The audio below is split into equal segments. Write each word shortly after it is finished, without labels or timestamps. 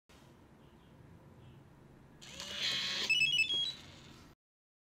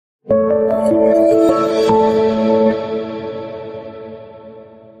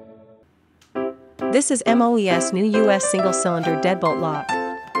This is MOES new US single-cylinder deadbolt lock.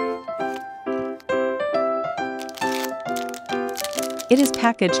 It is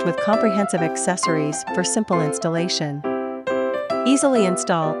packaged with comprehensive accessories for simple installation. Easily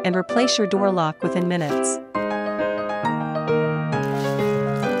install and replace your door lock within minutes.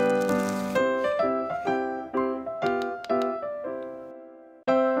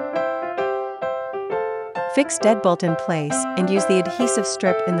 Fix deadbolt in place and use the adhesive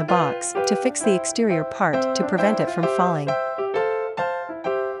strip in the box to fix the exterior part to prevent it from falling.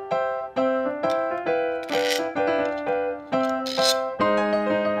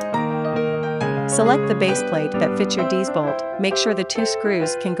 Select the base plate that fits your deadbolt, make sure the two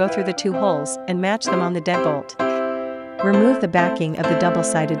screws can go through the two holes and match them on the deadbolt. Remove the backing of the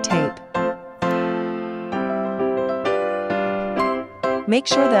double-sided tape. Make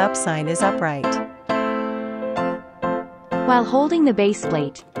sure the up sign is upright. While holding the base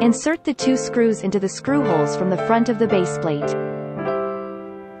plate, insert the two screws into the screw holes from the front of the base plate.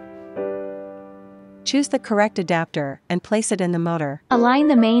 Choose the correct adapter and place it in the motor. Align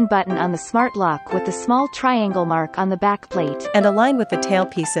the main button on the smart lock with the small triangle mark on the back plate. And align with the tail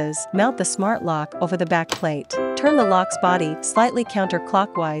pieces, mount the smart lock over the back plate. Turn the lock's body slightly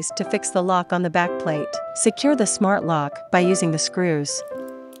counterclockwise to fix the lock on the back plate. Secure the smart lock by using the screws.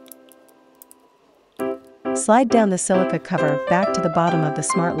 Slide down the silica cover back to the bottom of the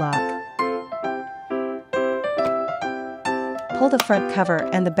smart lock. Pull the front cover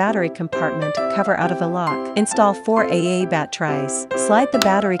and the battery compartment cover out of the lock. Install 4 AA batteries. Slide the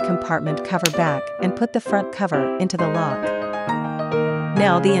battery compartment cover back and put the front cover into the lock.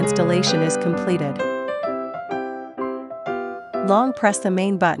 Now the installation is completed. Long press the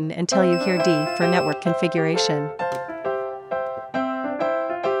main button until you hear D for network configuration.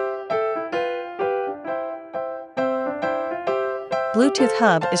 Bluetooth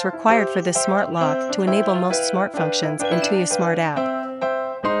hub is required for this smart lock to enable most smart functions in Tuya Smart app.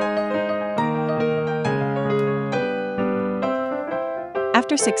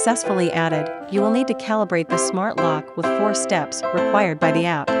 After successfully added, you will need to calibrate the smart lock with 4 steps required by the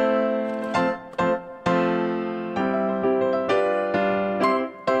app.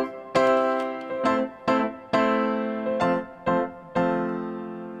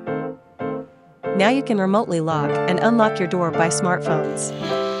 Now you can remotely lock and unlock your door by smartphones.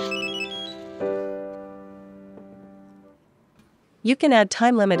 You can add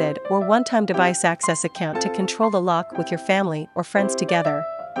time-limited or one-time device access account to control the lock with your family or friends together.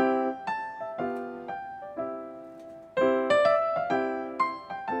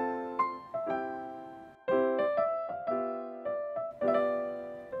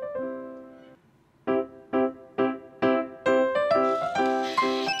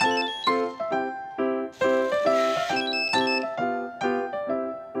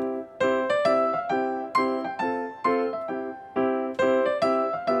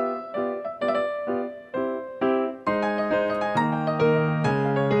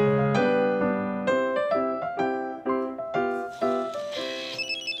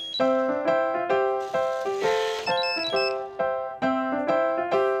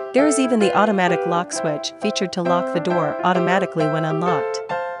 There is even the automatic lock switch featured to lock the door automatically when unlocked.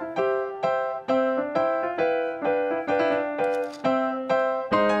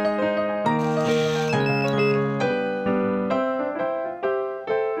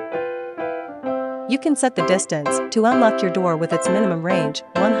 You can set the distance to unlock your door with its minimum range,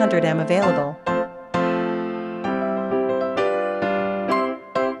 100 m available.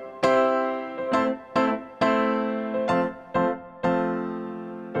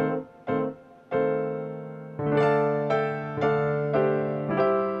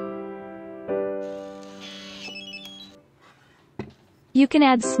 You can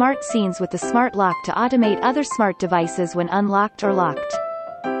add smart scenes with the smart lock to automate other smart devices when unlocked or locked.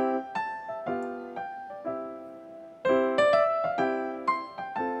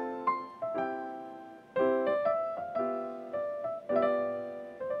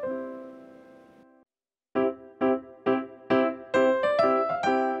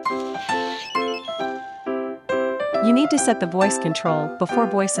 You need to set the voice control before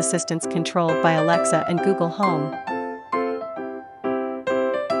voice assistance control by Alexa and Google Home.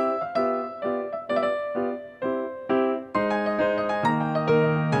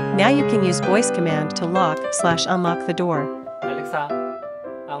 Now you can use voice command to lock/unlock the door. Alexa,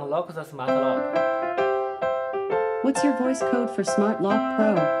 unlock the smart lock. What's your voice code for Smart Lock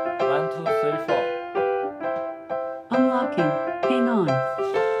Pro? 1, 2, 3, 4. Unlocking. Hang on.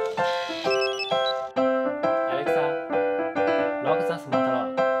 Alexa, lock the smart lock.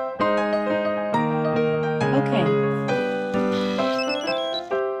 Okay.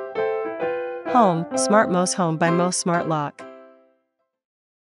 Home, Smart MOES Home by MOES Smart Lock.